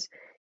sins.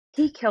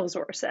 He kills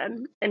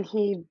Orson, and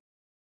he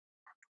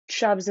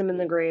shoves him in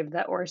the grave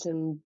that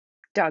Orson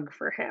dug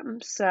for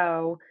him.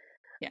 So,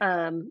 Yeah.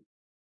 um,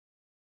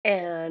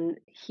 and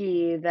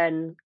he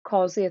then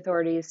calls the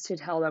authorities to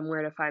tell them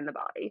where to find the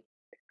body.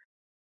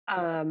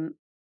 Um,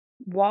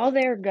 while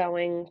they're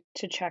going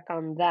to check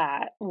on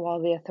that, while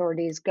the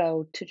authorities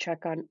go to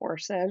check on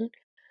Orson,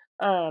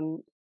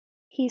 um,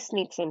 he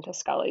sneaks into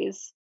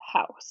Scully's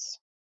house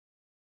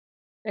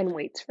and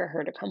waits for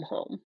her to come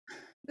home.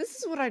 This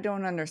is what I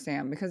don't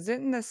understand because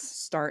didn't this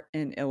start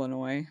in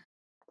Illinois?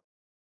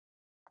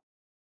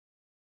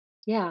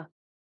 Yeah,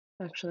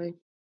 actually.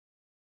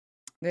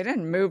 They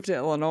didn't move to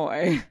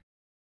Illinois.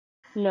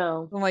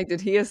 No. I'm like,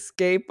 did he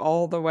escape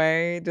all the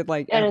way? Did,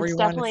 like, And it's everyone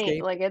definitely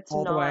escape like, it's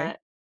all the way? not.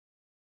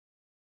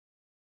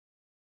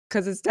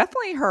 Because it's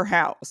definitely her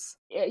house.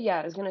 Yeah,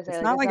 I was gonna say, It's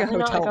like, not it's like a definitely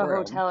not like hotel a room.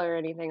 hotel or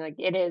anything, like,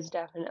 it is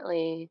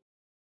definitely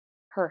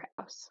her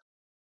house.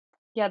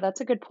 Yeah,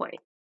 that's a good point.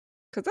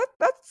 Because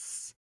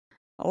that's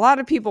a lot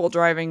of people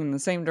driving in the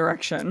same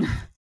direction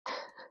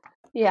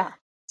Yeah.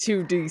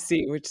 to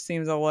DC, which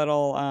seems a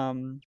little,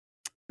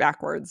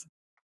 backwards.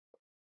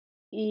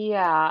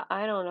 Yeah,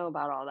 I don't know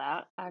about all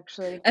that,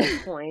 actually,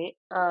 good point.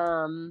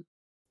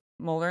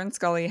 Mulder and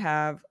Scully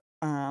have,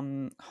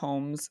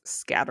 homes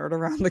scattered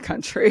around the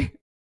country,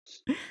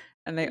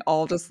 and they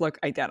all just look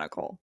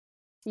identical.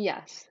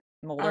 Yes.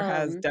 Mulder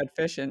has Um, dead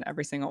fish in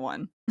every single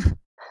one.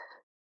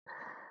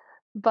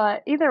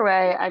 but either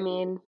way, I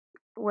mean,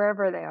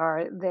 wherever they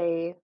are,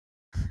 they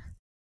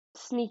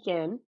sneak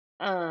in.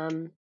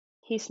 Um,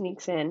 he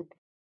sneaks in,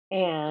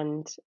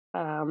 and,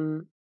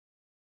 um,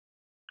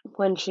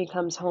 when she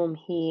comes home,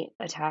 he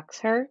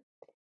attacks her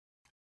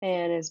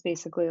and is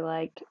basically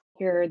like,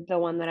 "You're the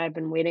one that I've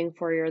been waiting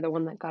for, you're the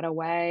one that got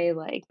away,"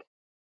 like,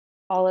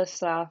 all this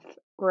stuff,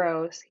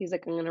 gross. He's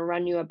like, "I'm gonna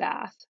run you a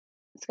bath."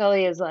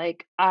 Scully is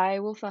like, "I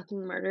will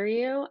fucking murder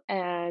you,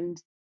 and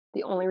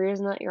the only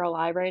reason that you're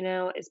alive right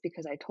now is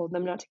because I told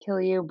them not to kill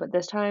you, but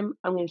this time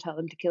I'm gonna tell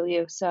them to kill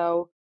you,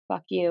 so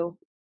fuck you."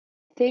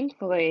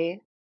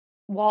 Thankfully,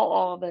 while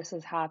all of this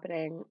is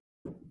happening,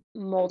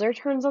 Mulder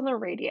turns on the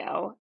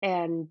radio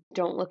and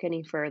 "Don't Look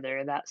Any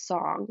Further," that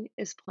song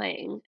is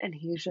playing, and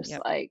he's just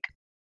Yep. like,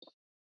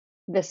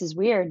 "This is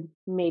weird.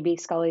 Maybe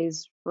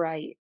Scully's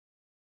right."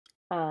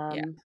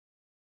 Yeah. Um,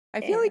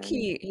 I feel like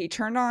and he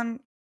turned on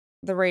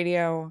the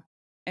radio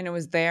and it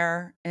was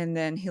there, and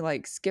then he,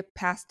 like, skipped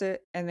past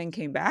it and then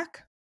came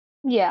back?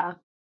 yeah,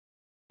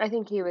 I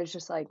think he was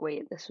just like,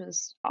 "Wait, this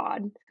was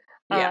odd."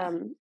 Yeah.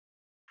 Um,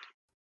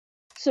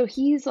 so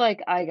he's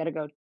like, "I gotta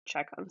go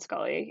check on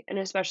Scully," and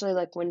especially,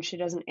 like, when she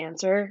doesn't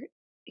answer,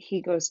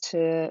 he goes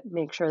to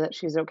make sure that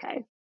she's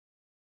okay.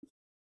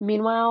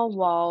 Meanwhile,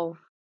 while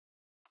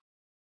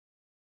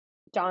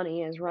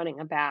Donnie is running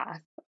a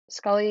bath,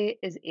 Scully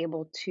is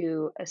able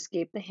to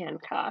escape the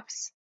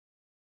handcuffs,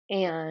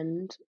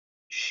 and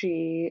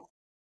she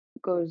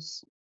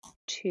goes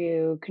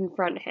to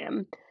confront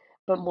him,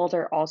 but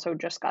Mulder also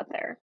just got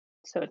there,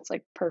 so it's,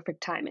 like,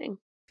 perfect timing.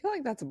 I feel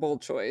like that's a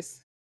bold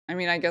choice. I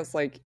mean, I guess,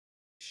 like,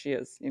 she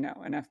is, an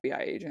FBI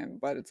agent,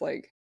 but it's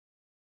like,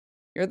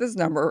 you're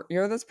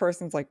this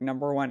person's, like,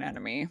 number 1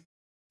 enemy.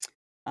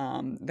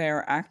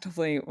 They're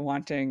actively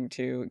wanting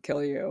to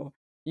kill you.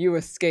 You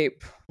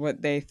escape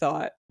what they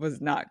thought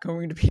was not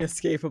going to be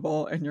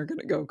escapable, and you're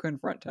gonna go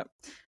confront him,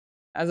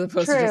 as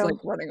opposed to just, like,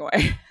 True. running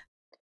away.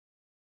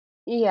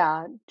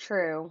 Yeah,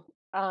 true.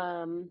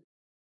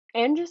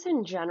 And just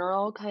in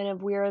general, kind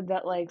of weird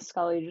that, like,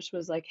 Scully just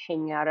was, like,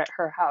 hanging out at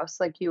her house,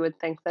 like, you would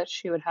think that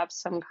she would have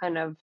some kind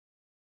of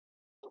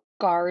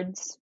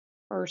guards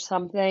or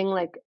something,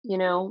 like,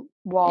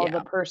 while the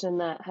Yeah. person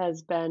that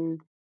has been,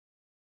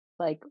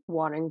 like,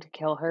 wanting to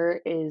kill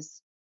her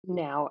is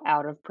now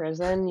out of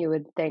prison, you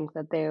would think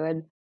that they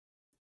would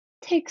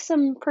take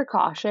some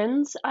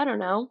precautions, I don't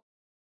know,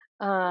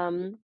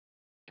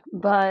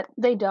 but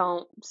they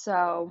don't,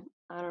 so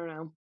I don't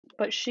know.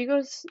 But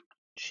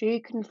she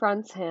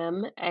confronts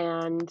him,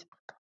 and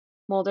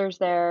Mulder's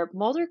there.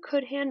 Mulder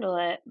could handle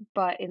it,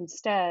 but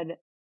instead,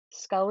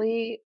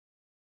 Scully,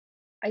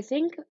 I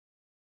think,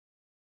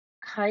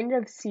 kind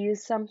of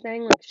sees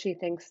something, like, she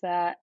thinks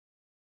that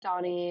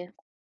Donnie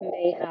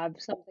may have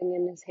something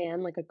in his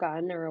hand, like a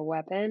gun or a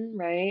weapon,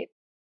 right?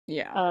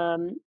 Yeah.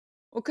 Um,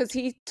 Well, because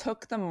he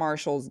took the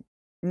marshals.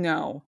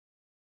 No.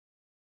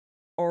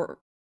 Or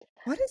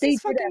what is they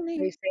his did fucking actually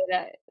name? say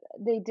that.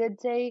 They did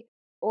say,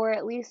 or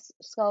at least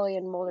Scully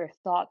and Mulder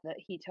thought that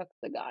he took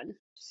the gun.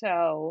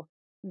 So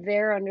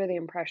they're under the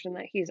impression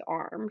that he's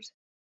armed.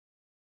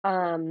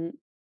 Um,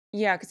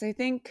 Yeah, because I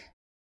think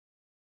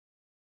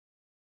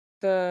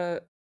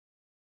the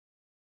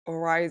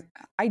Orison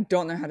I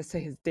don't know how to say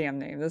his damn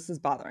name, this is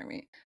bothering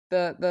me.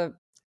 The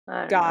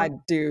I don't know. god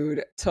dude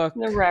The took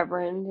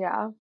Reverend,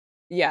 yeah.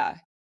 yeah,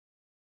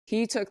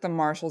 he took the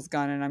marshal's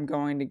gun, and I'm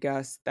going to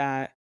guess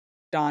that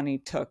Donnie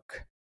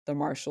took the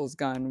marshal's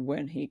gun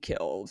when he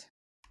killed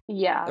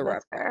Yeah, the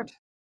that's fair. Reverend.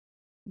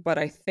 But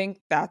I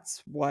think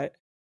that's what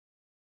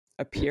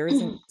appears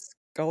in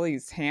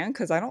Scully's hand,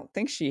 because I don't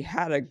think she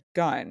had a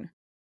gun,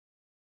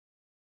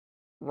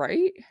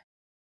 right?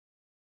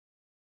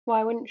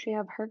 Why wouldn't she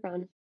have her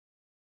gun?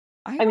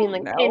 I I mean,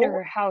 don't like, in know.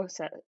 her house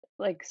at,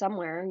 like,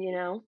 somewhere,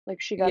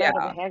 Like, she got out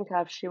of the Yeah.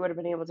 handcuffs, she would've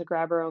been able to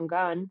grab her own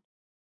gun.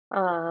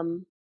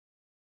 Um,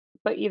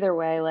 but either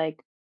way,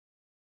 like,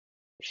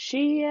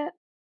 she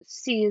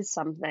sees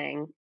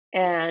something,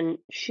 and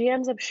she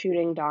ends up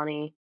shooting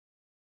Donnie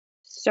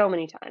so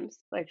many times.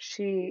 Like,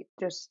 she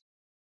just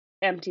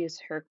empties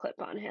her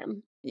clip on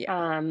him, Yeah.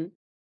 um,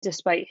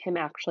 despite him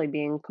actually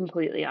being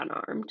completely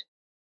unarmed.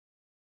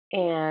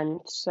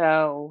 And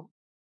so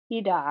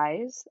he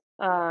dies,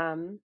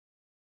 and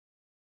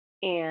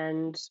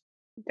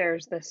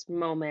there's this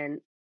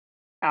moment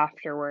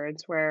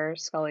afterwards where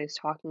Scully's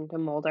talking to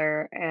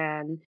Mulder,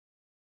 and,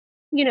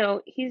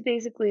 he's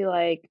basically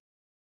like,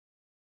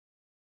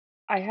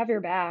 I have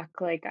your back.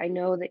 Like, I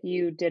know that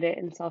you did it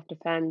in self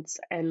defense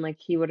and like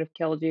he would have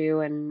killed you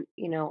and,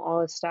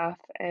 all this stuff.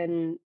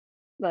 And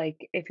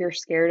like, if you're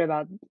scared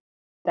about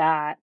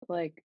that,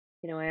 like,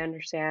 I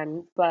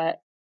understand.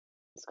 But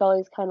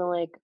Scully's kind of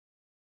like,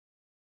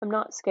 I'm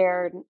not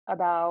scared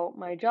about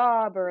my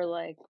job or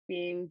like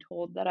being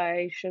told that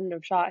I shouldn't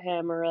have shot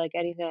him or like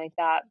anything like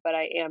that. But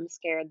I am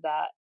scared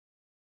that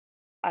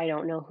I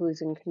don't know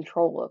who's in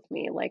control of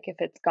me, like if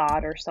it's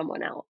God or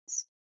someone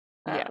else.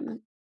 Yeah.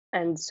 Um,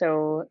 and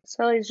so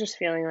Scully's just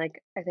feeling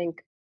like I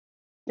think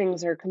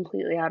things are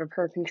completely out of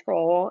her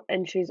control,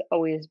 and she's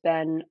always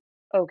been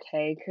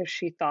okay because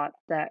she thought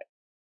that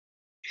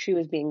she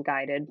was being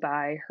guided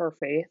by her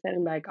faith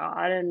and by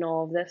God and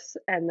all of this,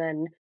 and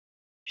then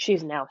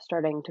she's now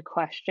starting to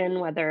question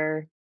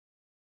whether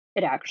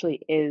it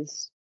actually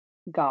is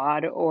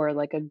God or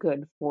like a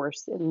good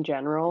force in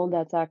general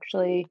that's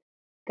actually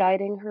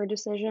guiding her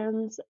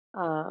decisions,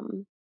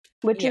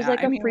 which is Yeah, like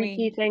I a mean, freaky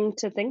we thing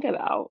to think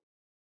about.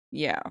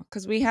 yeah,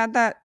 because we had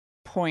that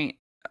point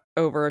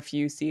over a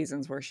few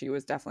seasons where she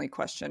was definitely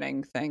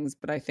questioning things,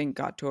 but I think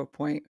got to a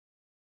point,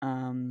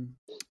 um,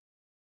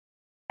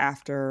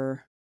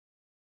 after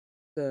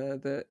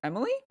the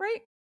Emily,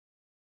 right?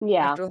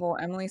 Yeah, After the whole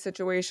Emily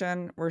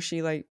situation where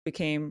she, like,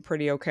 became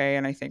pretty okay,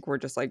 and I think we're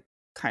just, like,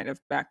 kind of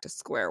back to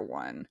square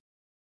one,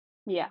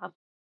 yeah,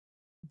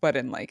 but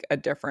in, like, a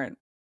different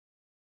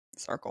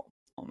circle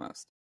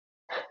almost.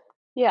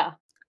 yeah,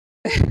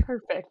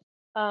 perfect.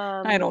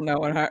 I Um, don't know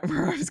where I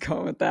was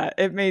going with that.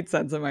 It made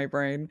sense in my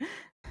brain.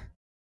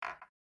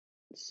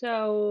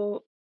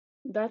 so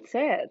that's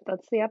it.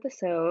 That's the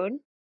episode.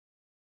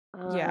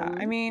 Yeah,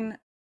 I Um, mean,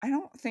 I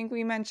don't think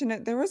we mentioned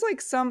it. There was,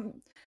 like,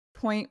 some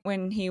point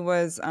when he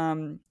was,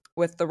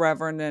 with the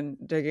Reverend and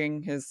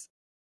digging his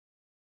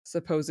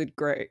supposed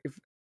grave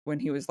when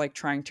he was, like,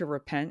 trying to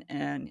repent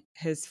and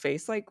his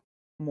face, like,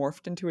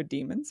 morphed into a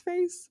demon's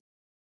face.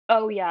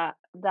 oh yeah,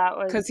 that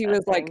was 'Cause he a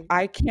was like, thing.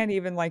 "I can't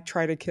even, like,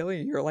 try to kill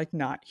you, you're, like,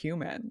 not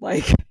human."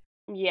 Like,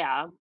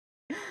 Yeah,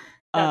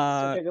 that's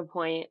such uh, a good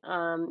point.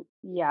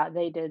 Yeah,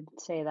 they did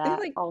say they, that.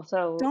 like,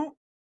 Also, don't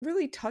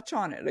really touch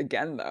on it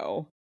again,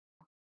 though.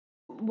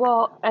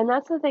 well, and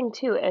that's the thing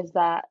too, is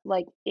that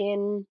like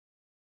in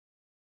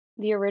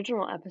the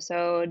original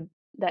episode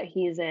that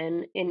he's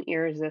in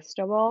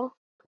Irresistible,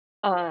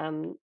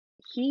 um,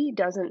 he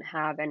doesn't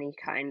have any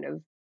kind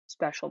of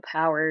special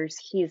powers.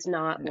 He's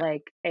not No.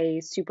 like a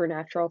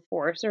supernatural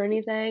force or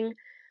anything.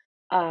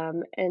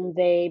 And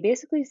they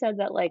basically said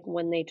that like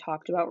when they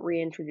talked about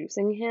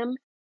reintroducing him,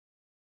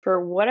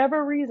 for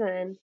whatever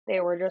reason, they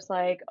were just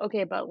like,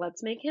 okay, but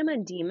let's make him a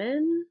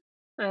demon.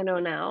 I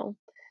don't know.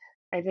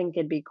 I think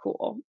it'd be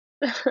cool.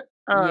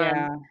 um,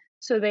 Yeah.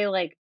 so they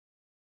like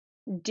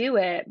do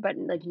it, but,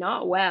 like,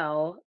 not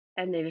well,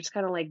 and they just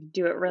kinda, like,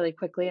 do it really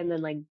quickly and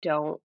then, like,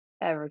 don't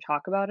ever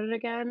talk about it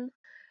again.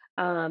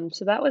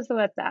 So that was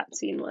what that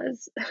scene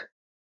was.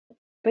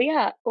 But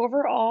yeah,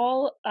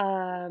 overall,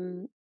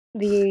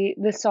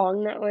 the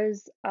song that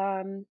was,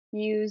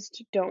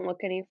 used, "Don't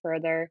Look Any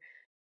Further,"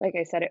 like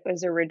I said, it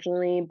was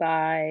originally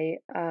by,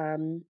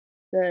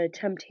 the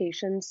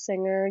Temptations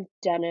singer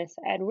Dennis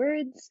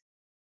Edwards,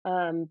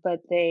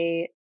 but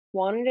they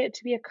wanted it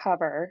to be a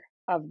cover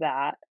of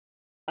that,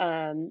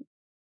 um,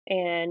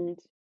 and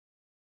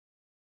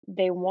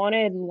they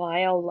wanted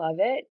Lyle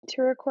Lovett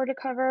to record a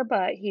cover,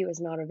 but he was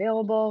not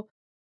available.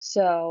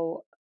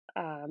 So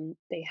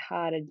they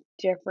had a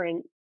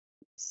different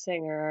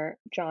singer,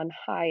 John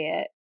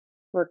Hyatt,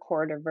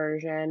 record a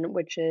version,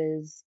 which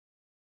is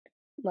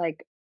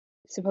like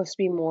supposed to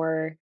be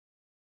more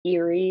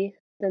eerie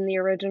than the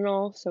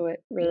original. So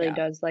it really Yeah.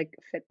 does like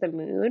fit the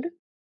mood.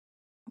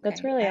 That's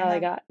Okay, really all I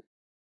got.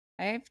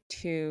 I have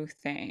 2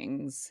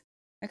 things.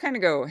 They kinda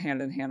go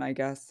hand in hand, I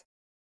guess.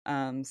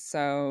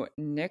 So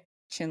Nick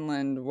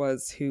Chinland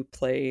was who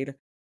played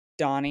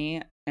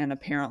Donnie, and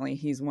apparently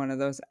he's one of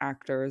those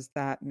actors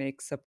that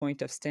makes a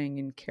point of staying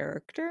in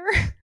character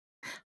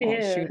while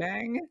Yeah.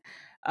 shooting,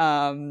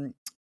 um,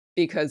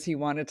 because he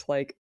wanted to,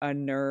 like,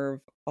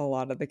 unnerve a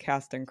lot of the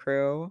cast and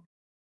crew.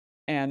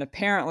 And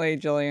apparently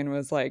Jillian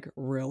was, like,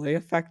 really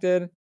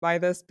affected by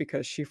this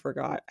because she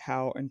forgot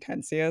how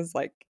intense he is,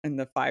 like, in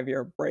the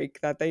 5-year break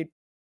that they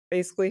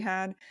basically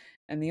had,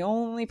 and the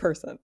only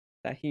person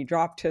that he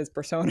dropped his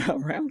persona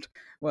around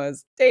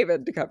was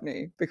David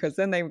Duchovny, because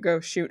then they would go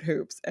shoot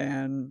hoops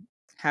and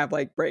have,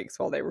 like, breaks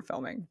while they were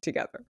filming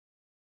together.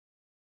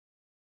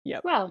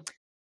 Yep. Well,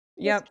 that's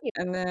Yep, cute.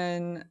 and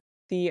then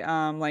the,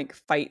 like,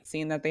 fight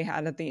scene that they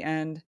had at the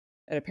end,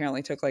 it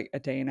apparently took, like, a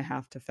day and a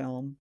half to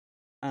film,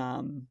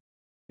 um,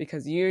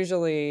 because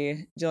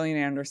usually Gillian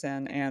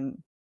Anderson and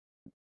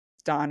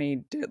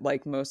Donnie did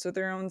like most of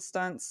their own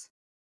stunts,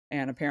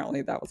 and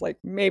apparently that was like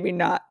maybe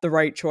not the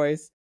right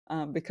choice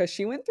because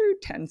she went through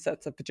 10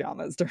 sets of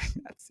pajamas during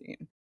that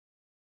scene.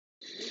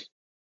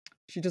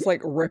 She just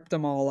like ripped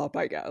them all up,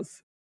 I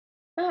guess.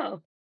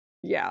 Oh,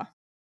 Yeah.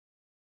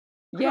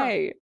 huh.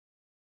 Yay.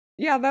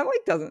 Yeah, that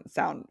like doesn't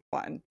sound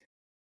fun.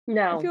 I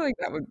feel No. like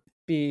that would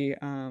be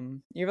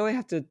you really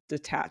have to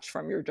detach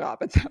from your job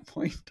at that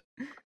point.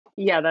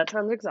 Yeah, that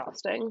sounds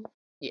exhausting.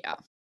 Yeah.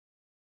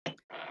 All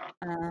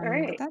But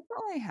right. that's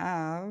all I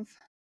have.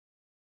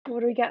 What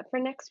do we got for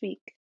next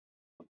week?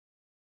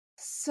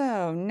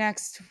 So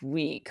next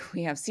week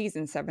we have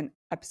season 7,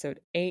 episode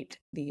 8,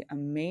 The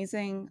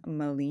Amazing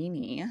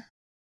Malini.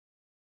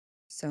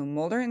 So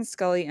Mulder and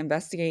Scully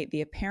investigate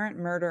the apparent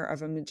murder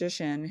of a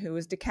magician who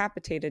was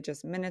decapitated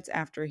just minutes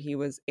after he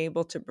was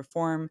able to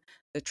perform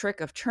the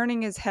trick of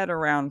turning his head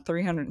around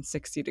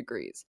 360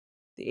 degrees.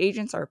 The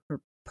agents are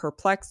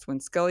perplexed when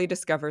Scully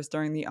discovers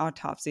during the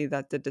autopsy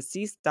that the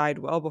deceased died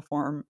well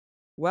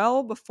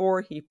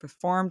before he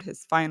performed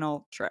his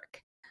final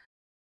trick.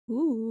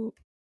 Ooh.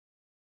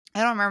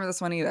 I don't remember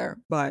this one either,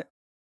 but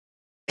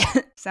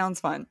sounds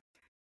fun.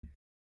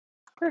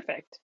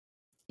 Perfect.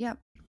 Yep.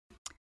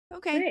 All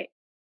Okay. right.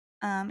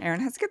 Erin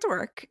has to get to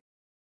work.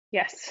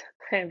 Yes,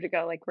 I have to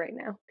go like right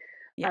now.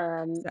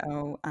 Yeah. Um,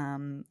 So,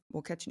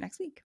 we'll catch you next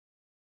week.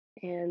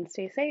 and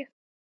stay safe.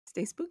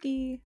 Stay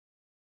spooky.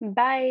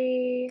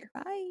 Bye.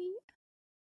 Bye.